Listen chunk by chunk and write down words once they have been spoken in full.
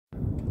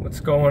What's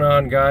going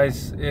on,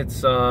 guys?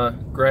 It's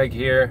Greg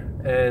here,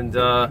 and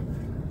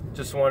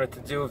just wanted to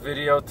do a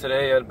video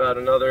today about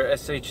another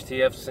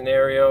SHTF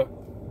scenario.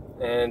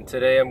 And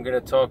today I'm going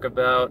to talk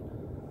about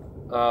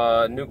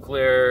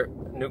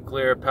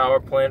nuclear power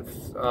plant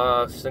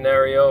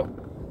scenario.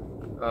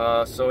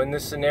 So in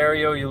this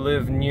scenario, you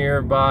live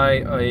nearby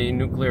a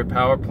nuclear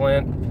power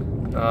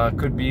plant.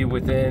 Could be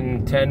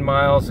within 10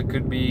 miles, it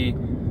could be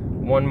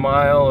 1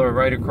 mile or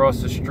right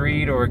across the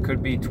street, or it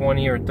could be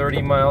 20 or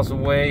 30 miles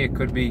away, it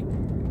could be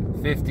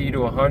 50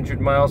 to 100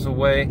 miles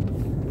away.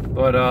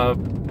 But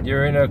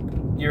you're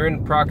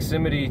in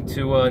proximity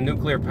to a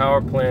nuclear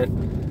power plant,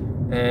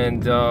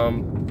 and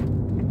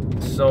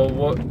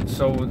so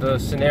the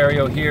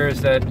scenario here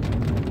is that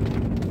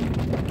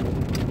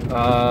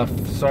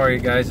sorry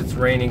guys, it's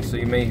raining, so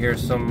you may hear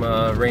some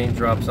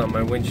raindrops on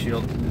my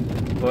windshield.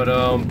 But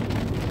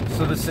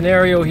so the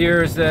scenario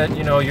here is that,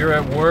 you know, you're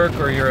at work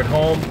or you're at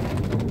home,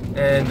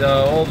 and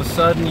all of a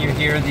sudden you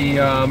hear the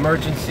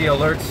emergency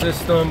alert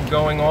system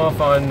going off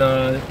on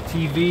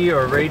TV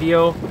or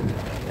radio,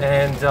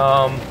 and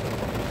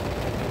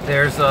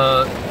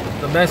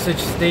the message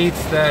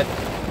states that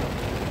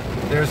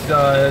there's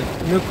a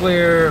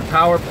nuclear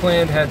power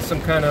plant had some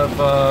kind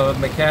of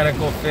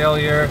mechanical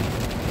failure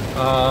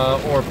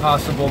or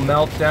possible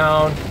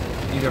meltdown,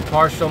 either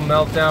partial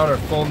meltdown or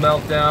full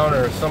meltdown,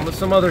 or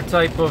some other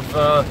type of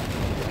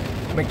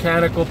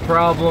mechanical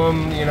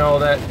problem, you know,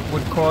 that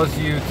would cause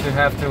you to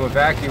have to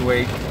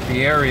evacuate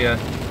the area.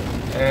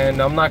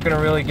 And I'm not going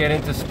to really get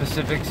into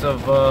specifics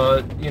of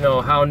you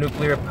know, how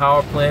nuclear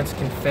power plants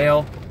can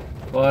fail,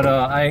 but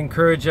I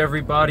encourage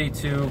everybody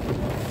to,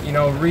 you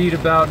know, read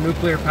about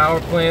nuclear power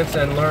plants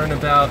and learn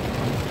about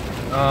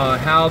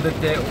how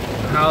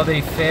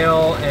they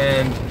fail,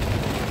 and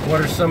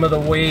what are some of the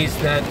ways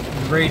that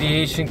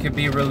radiation could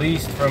be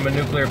released from a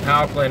nuclear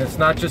power plant. It's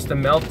not just a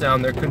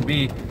meltdown. There could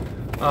be,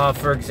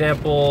 for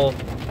example,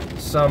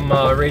 some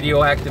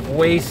radioactive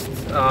waste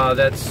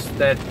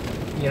that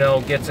you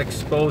know, gets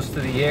exposed to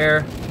the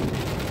air,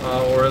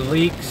 or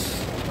leaks,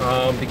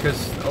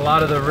 because a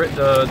lot of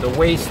the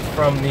waste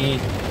from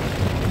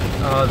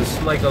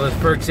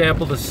for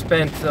example, the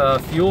spent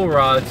fuel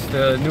rods,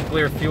 the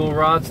nuclear fuel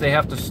rods, they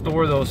have to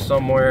store those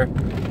somewhere,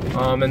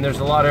 and there's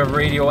a lot of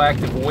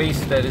radioactive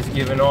waste that is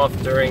given off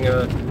during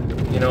a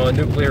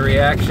nuclear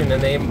reaction,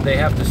 and they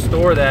have to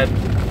store that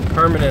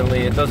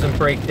permanently. It doesn't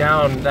break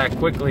down that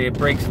quickly. It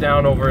breaks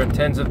down over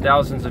tens of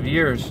thousands of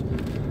years,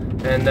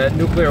 and that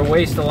nuclear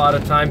waste a lot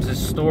of times is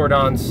stored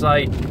on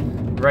site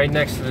right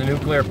next to the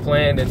nuclear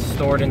plant. It's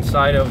stored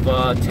inside of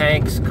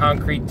tanks,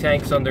 concrete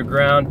tanks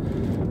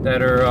underground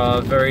that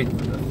are very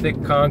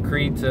thick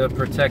concrete to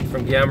protect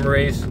from gamma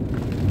rays.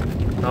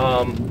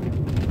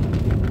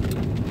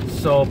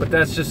 But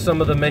that's just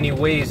some of the many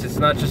ways. It's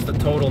not just a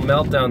total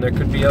meltdown. There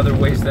could be other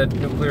ways that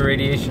nuclear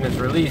radiation is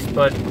released.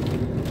 But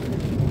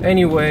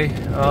anyway,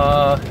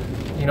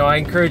 you know, I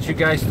encourage you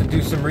guys to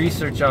do some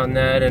research on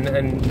that,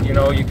 and you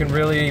know, you can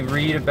really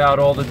read about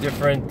all the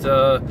different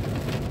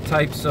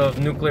types of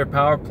nuclear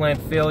power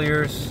plant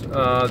failures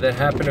that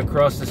happen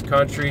across this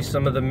country.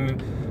 Some of the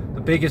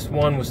biggest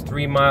one was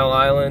 3 Mile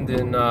Island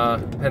in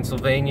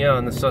Pennsylvania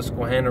on the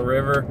Susquehanna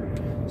River.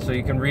 So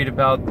you can read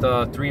about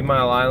the 3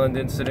 Mile Island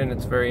incident.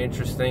 It's very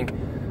interesting.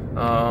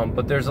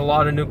 But there's a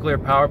lot of nuclear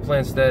power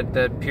plants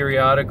that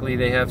periodically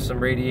they have some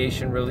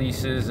radiation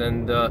releases,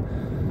 and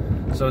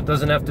so it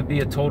doesn't have to be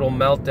a total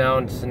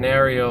meltdown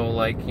scenario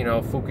like, you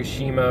know,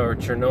 Fukushima or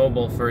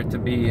Chernobyl for it to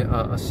be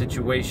a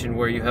situation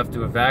where you have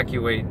to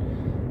evacuate.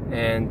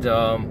 And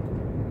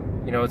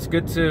you know, it's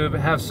good to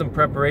have some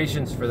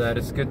preparations for that.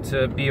 It's good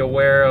to be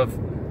aware of,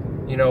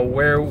 you know,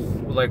 where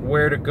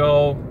to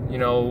go, you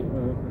know,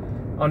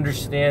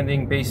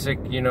 understanding basic,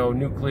 you know,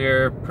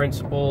 nuclear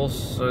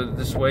principles, so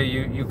this way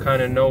you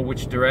kind of know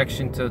which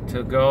direction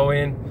to go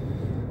in.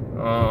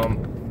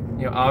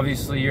 You know,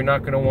 obviously you're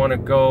not going to want to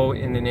go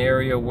in an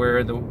area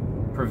where the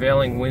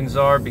prevailing winds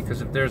are,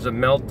 because if there's a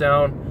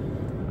meltdown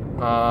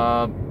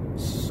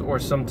or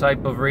some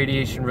type of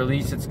radiation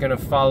release, it's going to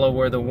follow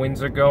where the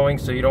winds are going.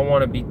 So you don't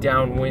want to be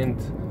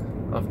downwind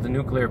of the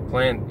nuclear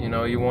plant. You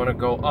know, you want to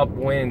go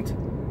upwind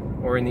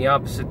or in the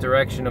opposite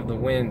direction of the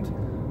wind.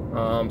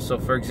 So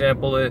for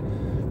example,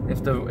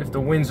 if the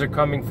winds are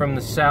coming from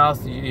the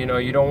south, you know,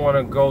 you don't want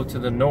to go to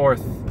the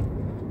north,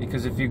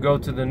 because if you go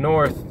to the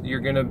north, you're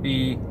going to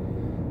be,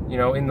 you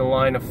know, in the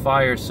line of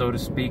fire, so to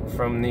speak,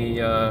 from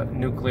the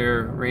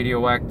nuclear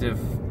radioactive,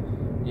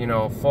 you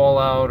know,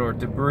 fallout or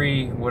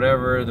debris,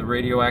 whatever, the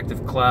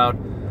radioactive cloud.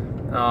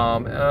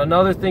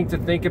 Another thing to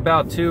think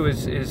about too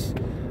is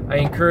I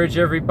encourage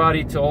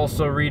everybody to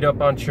also read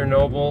up on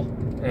Chernobyl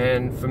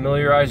and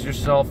familiarize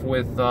yourself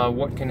with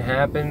what can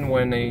happen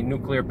when a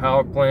nuclear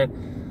power plant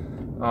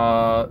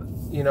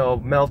you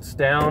know, melts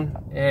down.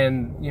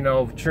 And you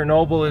know,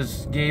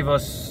 Chernobyl gave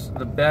us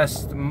the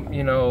best,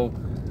 you know,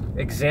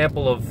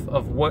 example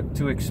of what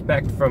to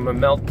expect from a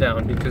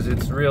meltdown, because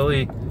it's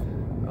really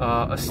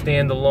a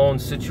standalone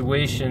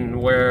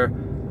situation where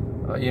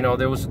you know,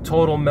 there was a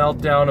total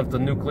meltdown of the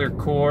nuclear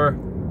core.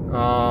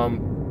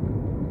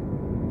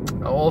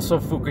 Also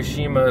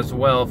Fukushima as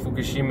well.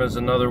 Fukushima is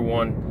another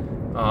one.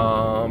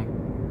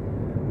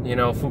 You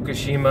know,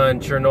 Fukushima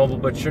and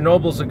Chernobyl, but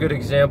Chernobyl's a good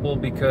example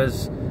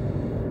because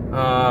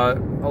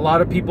a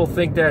lot of people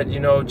think that, you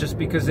know, just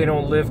because they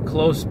don't live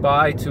close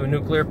by to a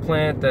nuclear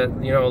plant, that,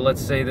 you know,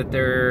 let's say that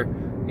they're,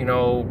 you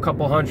know, a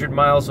couple hundred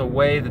miles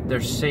away, that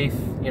they're safe,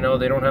 you know,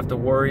 they don't have to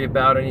worry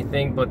about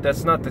anything. But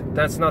that's not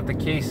the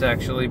case,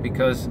 actually,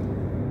 because,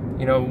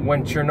 you know,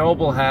 when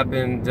Chernobyl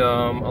happened,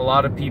 a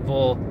lot of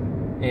people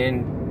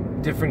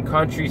in different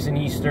countries in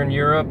Eastern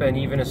Europe and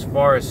even as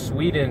far as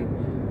Sweden,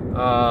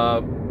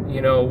 you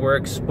know, were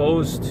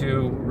exposed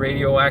to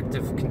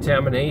radioactive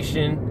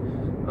contamination.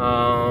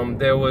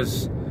 There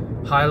was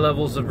high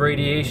levels of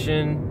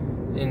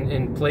radiation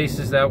in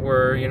places that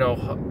were, you know,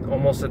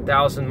 almost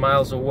 1,000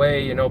 miles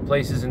away, you know,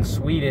 places in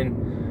Sweden,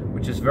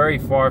 which is very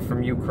far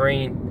from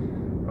Ukraine.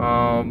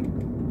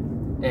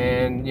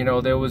 And, you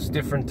know, there was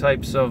different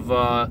types of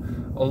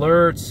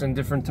alerts and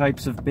different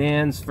types of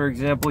bans. For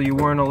example, you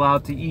weren't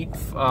allowed to eat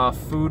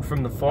food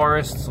from the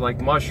forests, like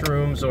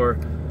mushrooms or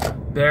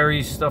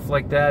berries, stuff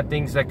like that,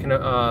 things that can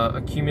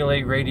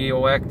accumulate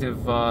radioactive,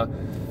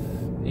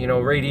 you know,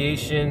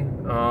 radiation.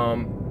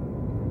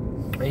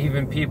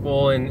 Even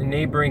people in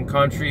neighboring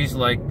countries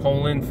like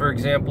Poland, for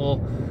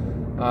example,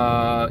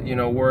 you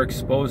know, were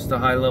exposed to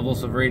high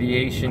levels of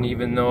radiation,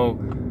 even though,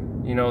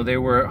 you know, they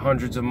were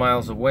hundreds of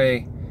miles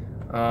away.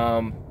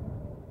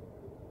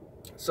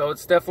 So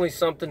it's definitely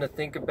something to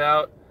think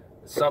about.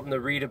 It's something to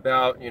read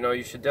about. You know,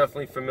 you should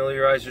definitely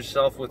familiarize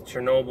yourself with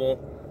Chernobyl.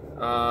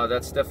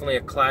 That's definitely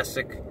a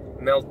classic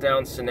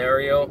meltdown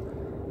scenario.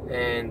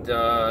 And,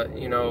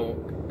 you know,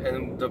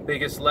 and the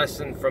biggest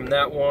lesson from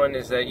that one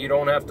is that you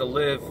don't have to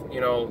live, you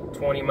know,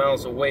 20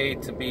 miles away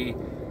to be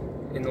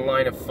in the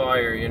line of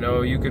fire. You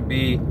know, you could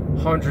be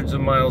hundreds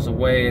of miles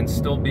away and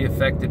still be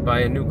affected by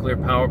a nuclear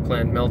power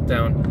plant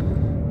meltdown.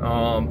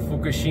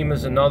 Fukushima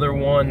is another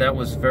one. That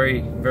was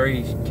very,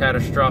 very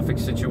catastrophic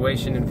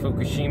situation in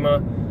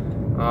Fukushima.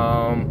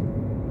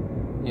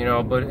 You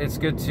know, but it's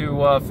good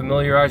to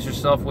familiarize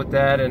yourself with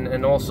that,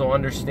 and also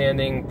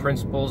understanding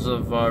principles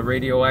of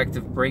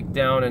radioactive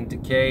breakdown and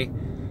decay.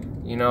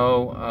 You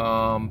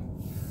know,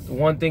 the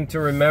one thing to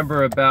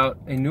remember about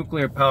a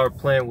nuclear power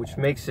plant, which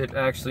makes it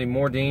actually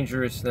more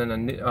dangerous than a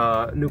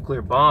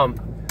nuclear bomb,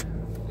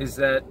 is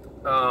that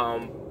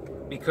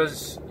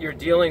because you're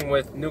dealing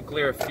with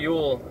nuclear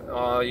fuel,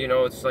 you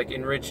know, it's like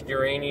enriched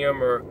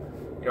uranium, or,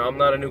 you know, I'm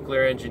not a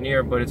nuclear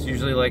engineer, but it's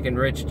usually like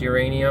enriched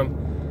uranium,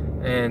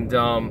 and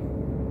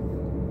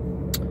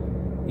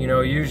you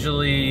know,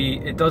 usually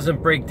it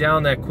doesn't break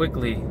down that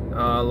quickly.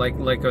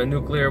 Like a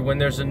nuclear, when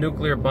there's a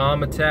nuclear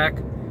bomb attack,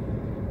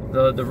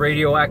 the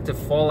radioactive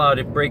fallout,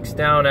 it breaks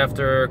down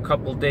after a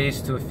couple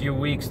days to a few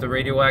weeks. The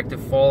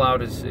radioactive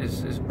fallout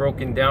is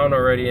broken down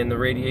already, and the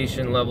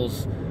radiation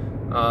levels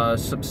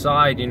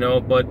subside, you know.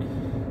 But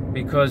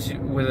because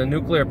with a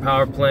nuclear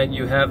power plant,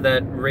 you have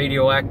that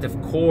radioactive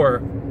core,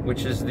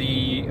 which is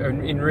the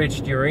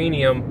enriched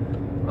uranium.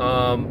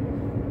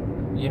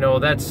 You know,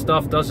 that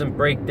stuff doesn't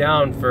break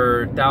down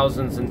for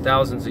thousands and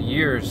thousands of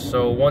years.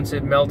 So once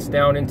it melts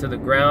down into the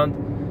ground,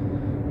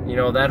 you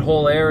know, that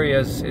whole area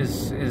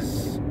is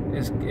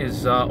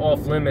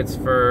off limits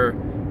for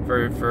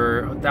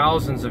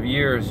thousands of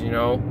years. You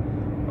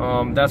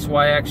know, that's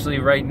why actually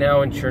right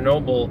now in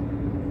Chernobyl,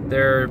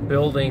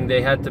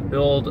 they had to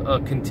build a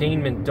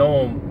containment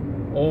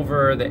dome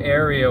over the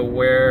area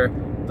where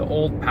the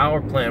old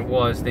power plant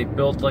was. They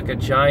built like a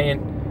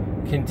giant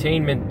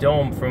containment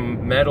dome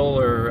from metal,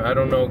 or I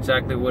don't know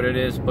exactly what it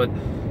is, but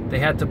they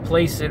had to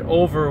place it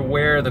over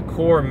where the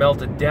core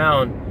melted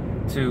down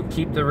to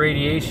keep the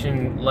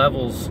radiation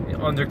levels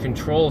under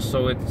control,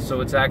 so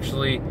it's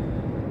actually,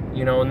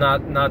 you know,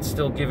 not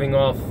still giving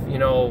off, you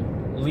know,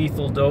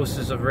 lethal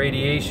doses of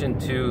radiation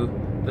to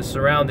the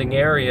surrounding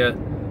area.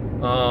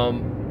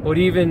 But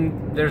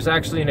even there's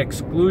actually an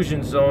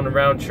exclusion zone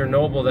around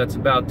Chernobyl that's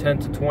about 10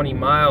 to 20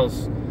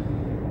 miles.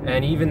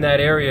 And even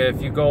that area,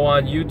 if you go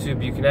on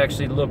YouTube, you can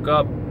actually look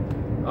up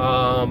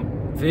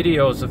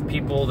videos of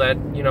people that,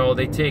 you know,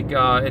 they take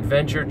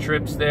adventure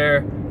trips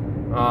there.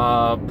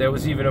 There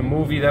was even a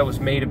movie that was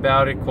made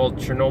about it called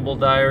Chernobyl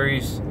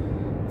Diaries.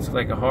 It's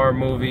like a horror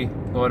movie.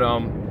 But,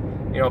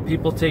 you know,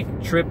 people take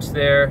trips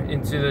there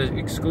into the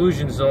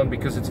exclusion zone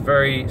because it's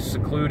very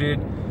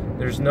secluded.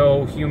 There's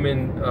no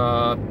human,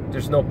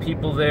 there's no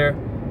people there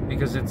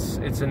because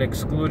it's an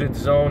excluded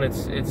zone.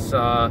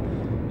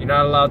 You're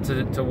not allowed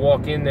to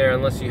walk in there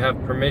unless you have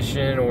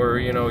permission, or,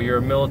 you know, you're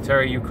a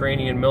military,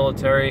 Ukrainian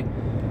military.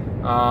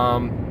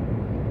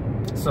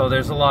 So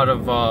there's a lot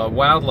of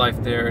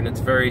wildlife there, and it's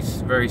very,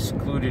 very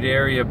secluded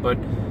area. But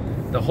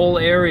the whole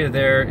area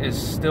there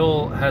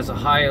still has a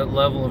high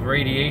level of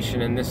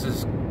radiation, and this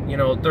is, you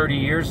know, 30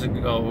 years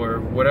ago or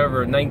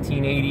whatever,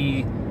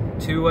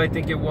 1982, I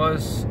think it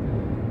was.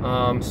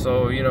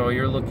 So, you know,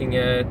 you're looking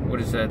at,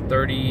 what is that,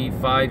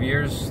 35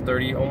 years,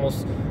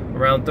 almost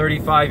around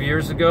 35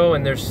 years ago,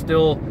 and there's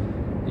still,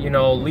 you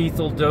know,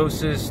 lethal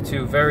doses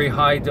to very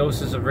high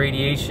doses of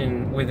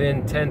radiation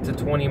within 10 to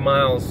 20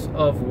 miles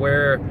of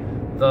where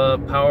the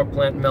power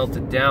plant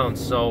melted down.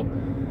 So,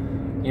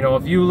 you know,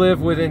 if you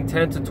live within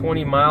 10 to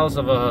 20 miles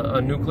of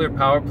a nuclear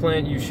power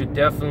plant, you should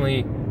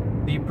definitely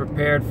be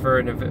prepared for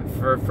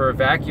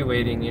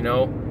evacuating. You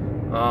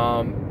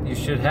know, you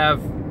should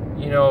have,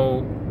 you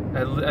know,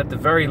 at the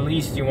very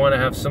least, you want to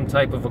have some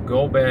type of a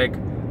go bag,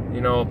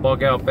 you know, a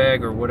bug out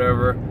bag or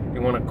whatever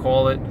you want to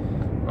call it.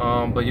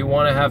 But you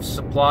want to have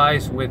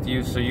supplies with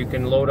you so you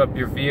can load up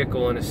your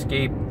vehicle and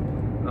escape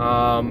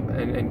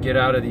and get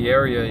out of the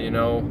area, you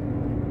know.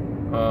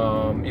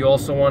 You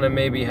also want to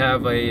maybe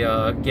have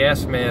a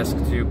gas mask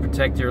to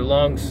protect your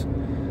lungs.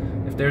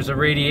 If there's a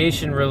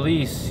radiation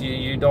release,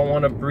 you don't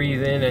want to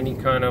breathe in any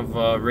kind of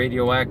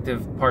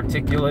radioactive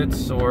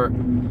particulates, or,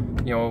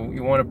 you know,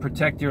 you want to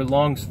protect your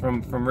lungs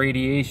from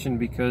radiation,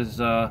 because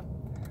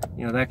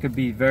you know, that could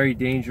be very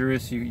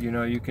dangerous. You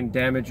know, you can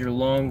damage your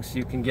lungs,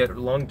 you can get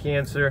lung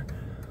cancer.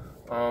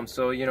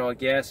 So, you know, a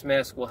gas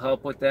mask will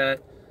help with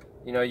that.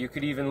 You know, you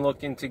could even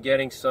look into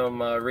getting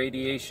some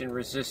radiation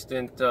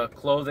resistant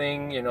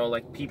clothing, you know,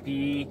 like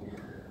PPE,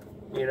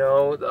 you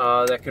know,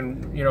 that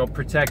can, you know,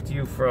 protect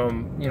you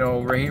from, you know,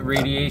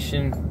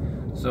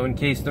 radiation. So in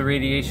case the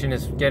radiation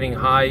is getting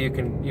high, you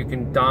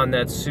can don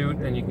that suit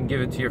and you can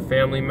give it to your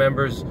family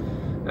members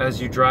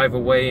as you drive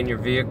away in your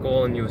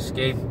vehicle and you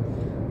escape.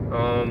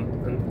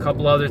 And a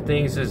couple other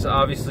things is,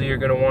 obviously you're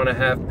going to want to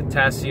have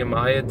potassium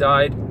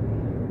iodide.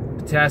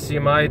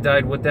 Potassium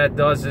iodide, what that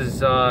does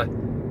is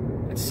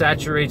it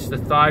saturates the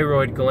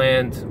thyroid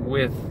gland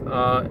with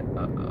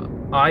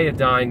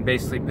iodine,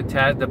 basically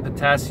the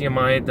potassium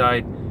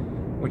iodide,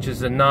 which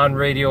is a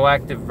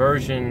non-radioactive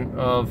version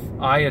of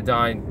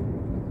iodine.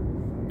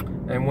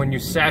 And when you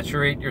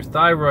saturate your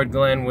thyroid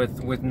gland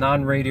with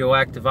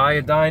non-radioactive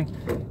iodine,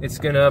 it's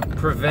going to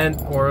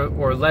prevent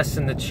or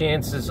lessen the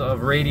chances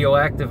of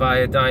radioactive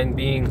iodine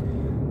being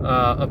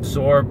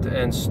absorbed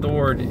and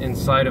stored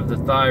inside of the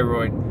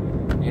thyroid.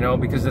 You know,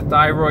 because the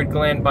thyroid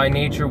gland by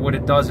nature, what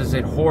it does is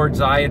it hoards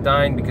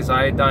iodine, because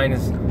iodine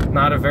is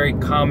not a very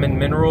common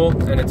mineral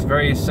and it's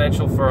very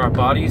essential for our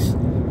bodies.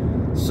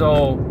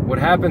 So what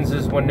happens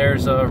is, when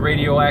there's a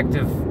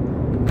radioactive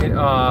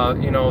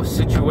you know,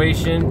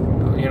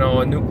 situation, you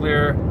know, a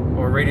nuclear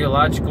or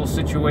radiological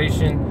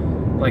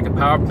situation like a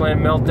power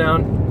plant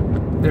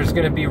meltdown, there's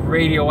going to be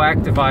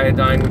radioactive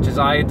iodine, which is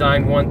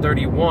iodine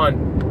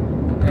 131.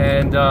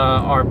 And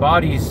our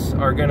bodies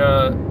are going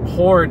to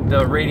hoard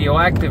the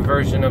radioactive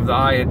version of the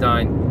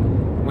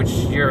iodine, which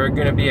you're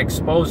going to be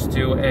exposed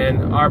to.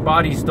 And our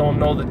bodies don't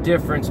know the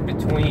difference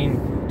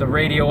between the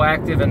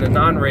radioactive and the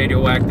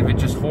non-radioactive. It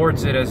just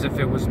hoards it as if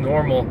it was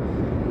normal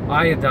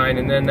iodine,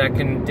 and then that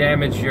can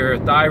damage your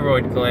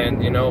thyroid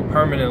gland, you know,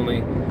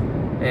 permanently.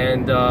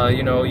 And,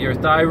 you know, your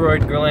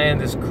thyroid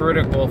gland is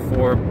critical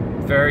for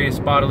various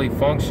bodily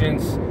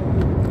functions.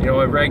 You know,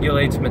 it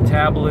regulates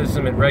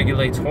metabolism, it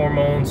regulates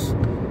hormones.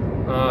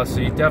 So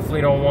you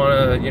definitely don't want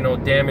to, you know,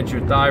 damage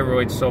your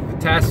thyroid. So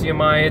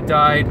potassium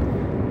iodide,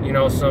 you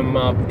know, some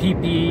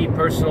PPE,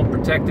 personal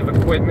protective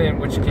equipment,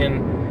 which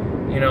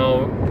can, you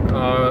know,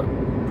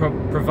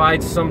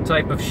 provide some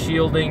type of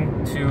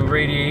shielding to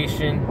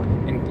radiation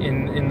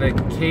in the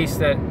case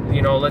that,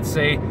 you know, let's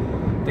say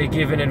they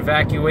give an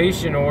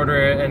evacuation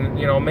order. And,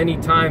 you know, many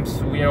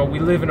times, you know, we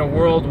live in a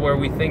world where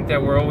we think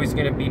that we're always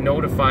going to be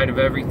notified of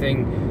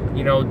everything,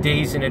 you know,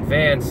 days in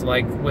advance,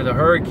 like with a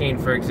hurricane,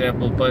 for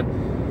example. But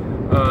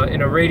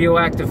in a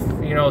radioactive,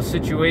 you know,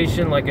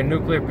 situation like a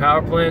nuclear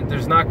power plant,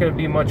 there's not going to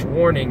be much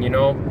warning. You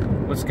know,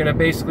 what's going to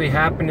basically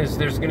happen is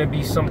there's going to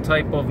be some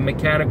type of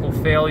mechanical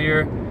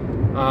failure,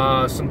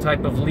 some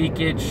type of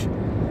leakage,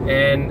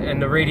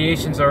 and the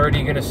radiation's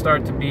already going to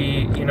start to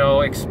be, you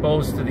know,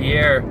 exposed to the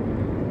air.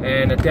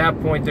 And at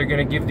that point, they're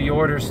going to give the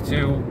orders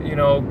to, you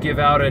know, give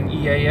out an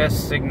EAS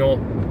signal.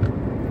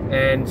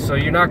 And so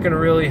you're not going to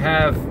really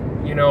have,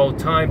 you know,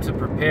 time to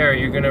prepare.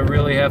 You're going to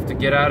really have to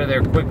get out of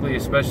there quickly,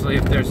 especially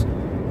if there's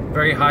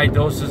very high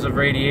doses of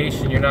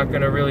radiation. You're not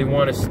going to really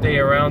want to stay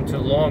around too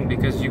long,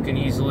 because you can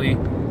easily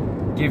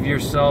give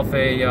yourself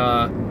a,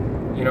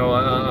 you know,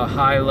 a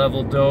high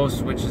level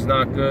dose, which is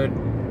not good.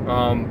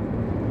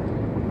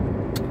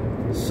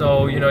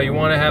 So, you know, you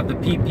want to have the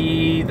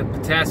PPE, the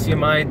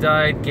potassium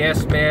iodide,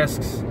 gas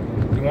masks.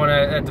 You want to,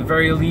 at the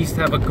very least,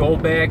 have a go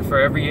bag for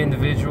every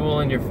individual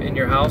in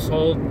your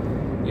household.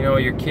 You know,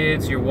 your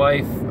kids, your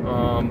wife,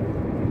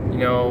 you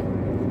know,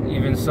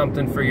 even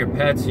something for your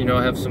pets. You know,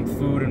 have some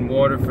food and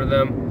water for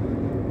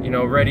them, you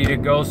know, ready to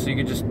go, so you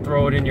can just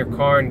throw it in your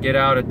car and get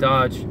out of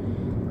Dodge.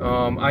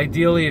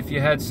 Ideally, if you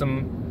had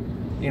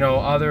some, you know,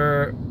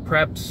 other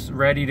preps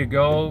ready to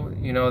go,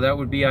 you know, that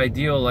would be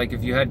ideal. Like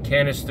if you had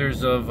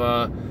canisters of,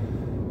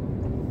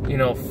 you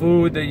know,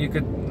 food that you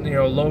could, you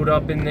know, load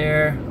up in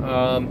there,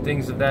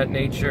 things of that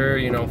nature,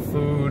 you know,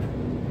 food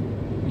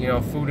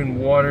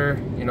and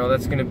water, you know,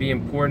 that's going to be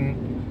important.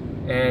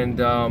 And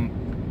so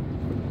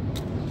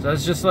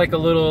that's just like a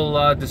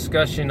little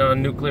discussion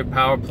on nuclear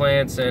power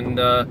plants. And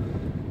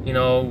you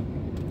know,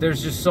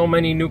 there's just so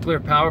many nuclear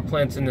power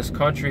plants in this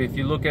country. If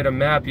you look at a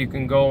map, you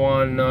can go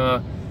on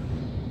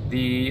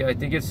I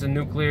think it's the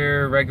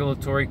Nuclear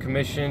Regulatory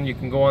Commission. You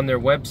can go on their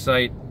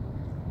website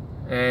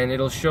and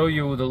it'll show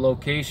you the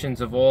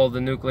locations of all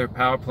the nuclear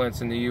power plants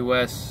in the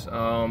US.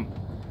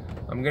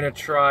 I'm gonna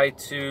try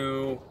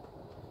to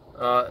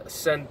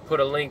put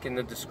a link in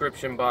the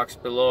description box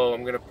below.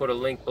 I'm gonna put a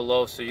link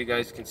below so you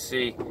guys can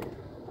see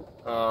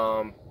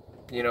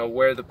you know,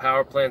 where the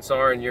power plants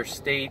are in your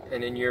state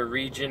and in your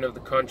region of the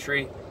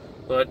country.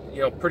 But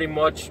you know, pretty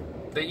much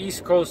the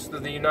east coast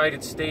of the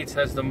United States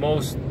has the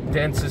most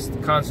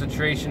densest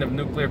concentration of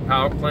nuclear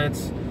power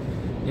plants.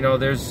 You know,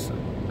 there's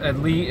at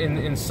least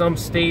in some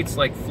states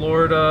like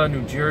Florida,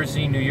 New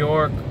Jersey, New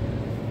York,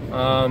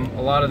 a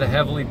lot of the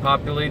heavily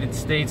populated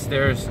states,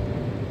 there's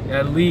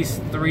at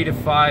least 3 to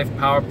 5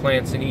 power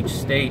plants in each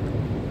state.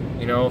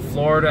 You know,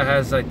 Florida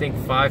has, I think,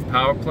 5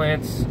 power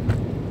plants.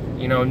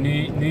 You know,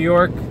 New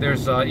York,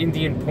 there's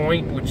Indian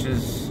Point, which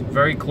is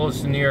very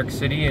close to New York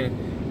City, and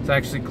it's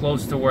actually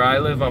close to where I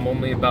live. I'm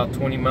only about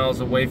 20 miles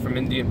away from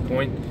Indian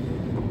Point,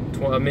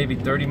 maybe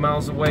 30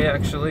 miles away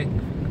actually.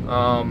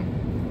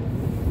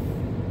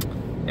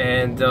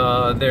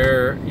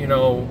 There, you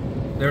know,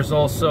 there's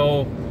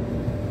also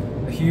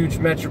a huge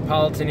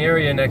metropolitan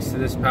area next to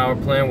this power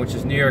plant, which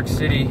is New York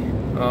City.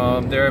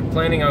 They're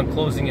planning on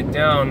closing it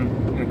down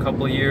in a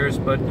couple of years,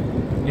 but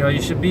you know,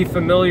 you should be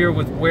familiar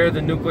with where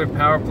the nuclear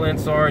power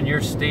plants are in your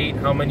state,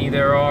 how many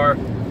there are,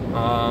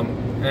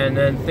 and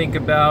then think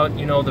about,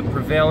 you know, the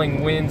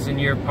prevailing winds in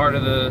your part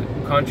of the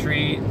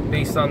country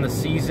based on the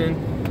season.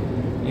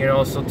 You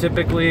know, so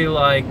typically,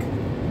 like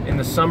in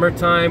the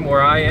summertime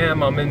where I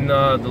am, I'm in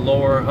the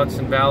lower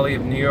Hudson Valley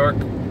of New York.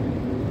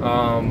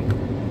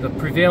 The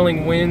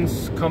prevailing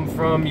winds come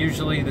from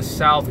usually the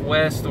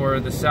southwest or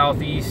the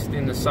southeast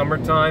in the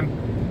summertime.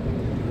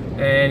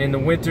 And in the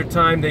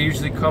wintertime, they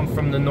usually come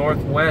from the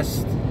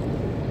northwest.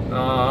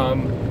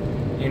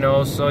 You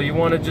know, so you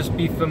want to just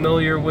be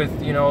familiar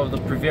with, you know, the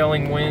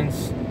prevailing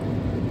winds.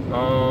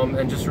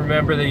 And just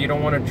remember that you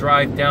don't want to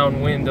drive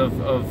downwind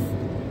of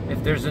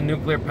if there's a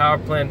nuclear power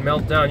plant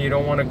meltdown, you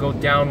don't want to go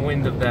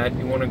downwind of that.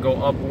 You want to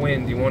go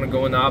upwind. You want to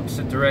go in the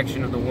opposite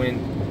direction of the wind.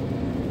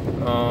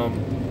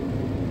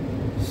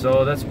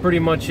 So that's pretty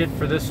much it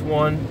for this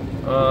one.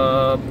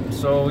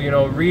 So, you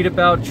know, read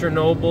about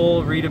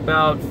Chernobyl, read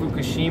about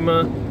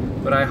Fukushima,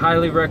 but I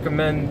highly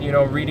recommend, you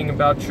know, reading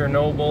about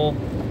Chernobyl.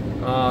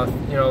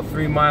 You know,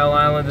 3 Mile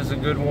Island is a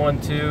good one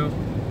too.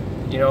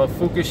 You know,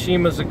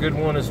 Fukushima's a good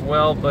one as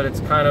well, but it's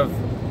kind of,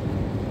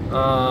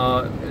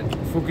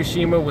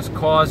 Fukushima was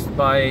caused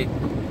by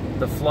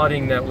the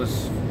flooding that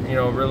was, you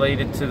know,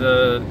 related to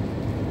the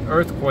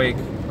earthquake.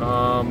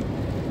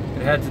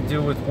 It had to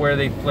do with where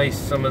they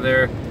placed some of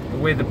the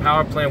way the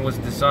power plant was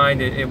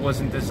designed. It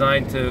wasn't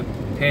designed to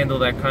handle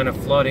that kind of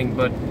flooding,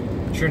 but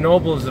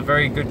Chernobyl is a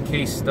very good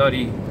case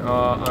study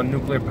on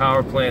nuclear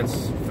power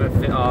plants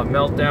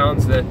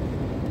meltdowns that,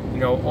 you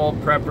know, all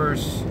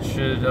preppers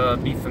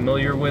should be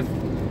familiar with.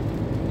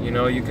 You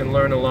know, you can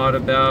learn a lot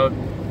about,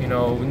 you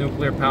know,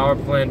 nuclear power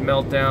plant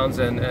meltdowns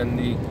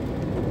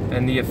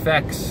and the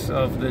effects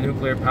of the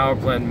nuclear power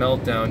plant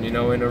meltdown, you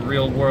know, in a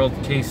real world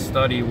case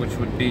study, which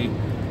would be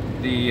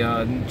the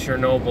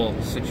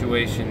Chernobyl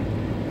situation.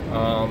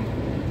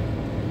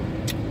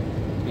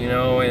 You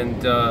know,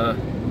 and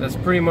that's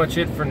pretty much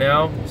it for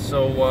now.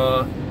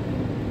 So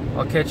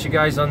I'll catch you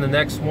guys on the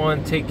next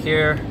one. Take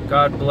care,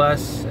 God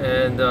bless,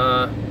 and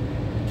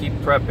keep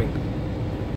prepping.